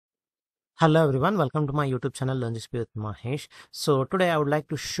Hello everyone, welcome to my YouTube channel Learn GCP with Mahesh. So today I would like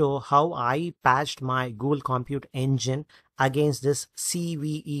to show how I patched my Google Compute Engine against this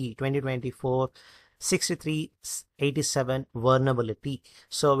CVE 2024-6387 vulnerability.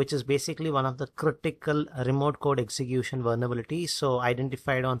 So which is basically one of the critical remote code execution vulnerability. So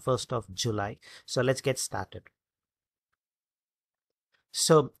identified on 1st of July. So let's get started.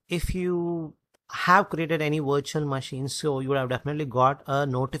 So if you have created any virtual machine, so you would have definitely got a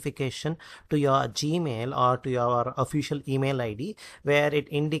notification to your Gmail or to your official email ID where it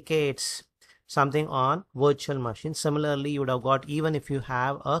indicates something on virtual machine. Similarly, you would have got even if you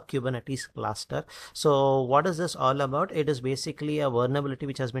have a Kubernetes cluster. So what is this all about? It is basically a vulnerability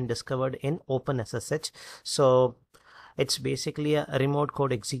which has been discovered in OpenSSH. So it's basically a remote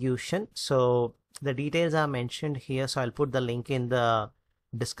code execution. So the details are mentioned here, so I'll put the link in the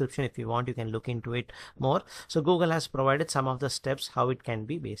description. If you want, you can look into it more. So Google has provided some of the steps how it can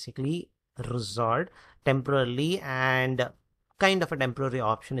be basically resolved temporarily, and kind of a temporary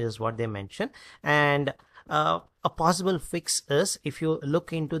option is what they mention. And a possible fix is if you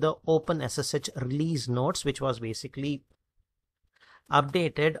look into the OpenSSH release notes, which was basically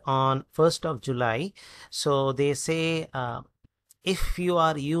updated on 1st of July. So they say if you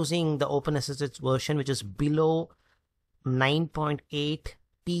are using the OpenSSH version which is below 9.8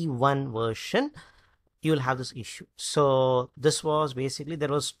 P1 version, you will have this issue. So this was basically, there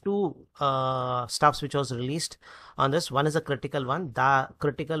was two stuffs which was released on this. One is a critical one. The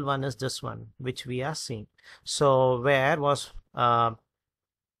critical one is this one which we are seeing. So where was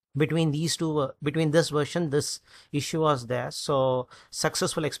between these two, between this version, this issue was there. So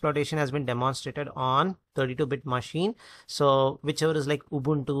successful exploitation has been demonstrated on 32-bit machine. So whichever is like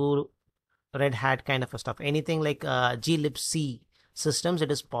Ubuntu, Red Hat kind of a stuff, anything like glibc systems, it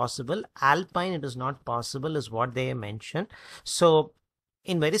is possible. Alpine, it is not possible, is what they mention. So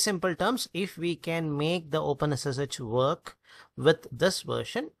in very simple terms, if we can make the OpenSSH work with this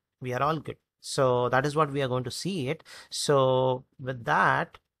version, we are all good. So that is what we are going to see it. So with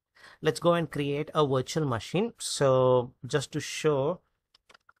that, let's go and create a virtual machine. So just to show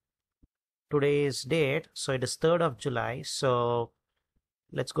today's date, so it is 3rd of July. So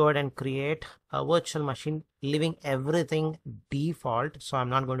let's go ahead and create a virtual machine, leaving everything default. So I'm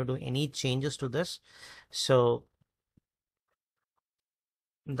not going to do any changes to this. So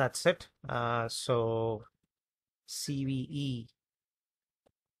that's it. So CVE,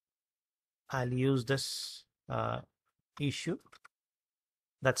 I'll use this issue.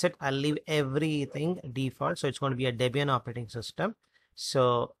 That's it. I'll leave everything default. So it's going to be a Debian operating system.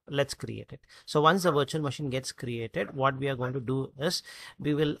 So let's create it. So once the virtual machine gets created, what we are going to do is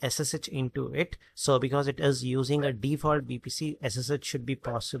we will SSH into it. So because it is using a default VPC, SSH should be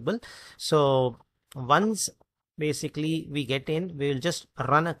possible. So once basically we get in, we will just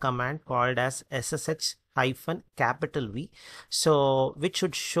run a command called as SSH-V. So which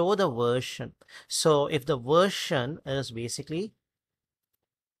should show the version. So if the version is basically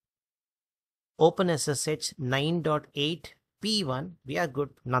OpenSSH 9.8 P1, we are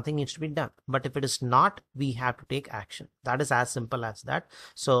good. Nothing needs to be done. But if it is not, we have to take action. That is as simple as that.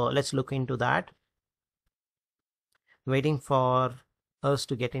 So let's look into that. Waiting for us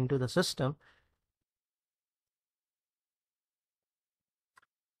to get into the system.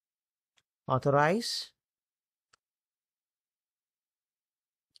 Authorize.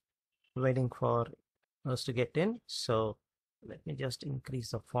 Waiting for us to get in. So let me just increase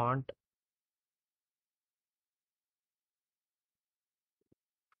the font.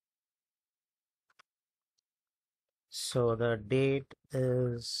 So the date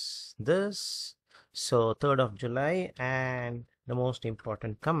is this. So 3rd of July, and the most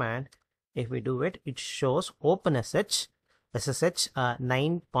important command, if we do it, it shows OpenSSH SSH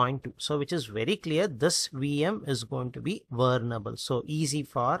 9.2. So which is very clear, this VM is going to be vulnerable. So easy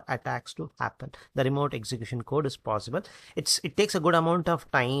for attacks to happen. The remote execution code is possible. It takes a good amount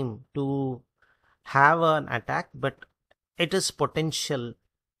of time to have an attack, but it is potential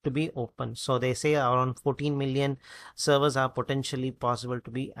to be open. So they say around 14 million servers are potentially possible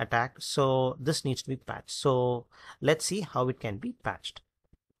to be attacked. So this needs to be patched. So let's see how it can be patched.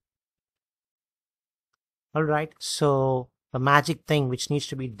 All right. So the magic thing which needs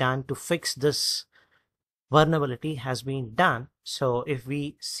to be done to fix this vulnerability has been done. So if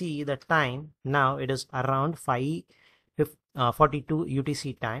we see the time now, it is around 5:42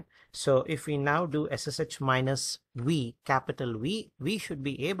 UTC time. So if we now do SSH-V, capital V, we should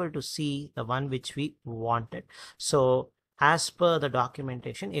be able to see the one which we wanted. So as per the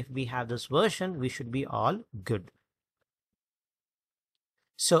documentation, if we have this version, we should be all good.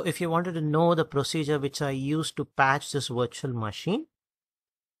 So if you wanted to know the procedure which I used to patch this virtual machine,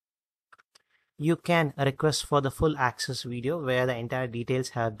 you can request for the full access video where the entire details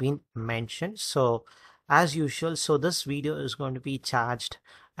have been mentioned. So as usual, so this video is going to be charged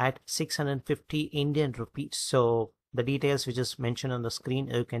at 650 Indian rupees. So the details which is mentioned on the screen,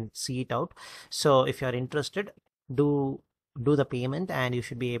 you can see it out. So if you are interested, do the payment and you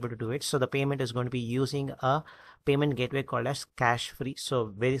should be able to do it. So the payment is going to be using a payment gateway called as cash free,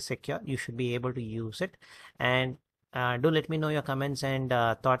 so very secure. You should be able to use it. And do let me know your comments and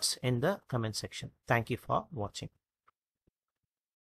thoughts in the comment section. Thank you for watching.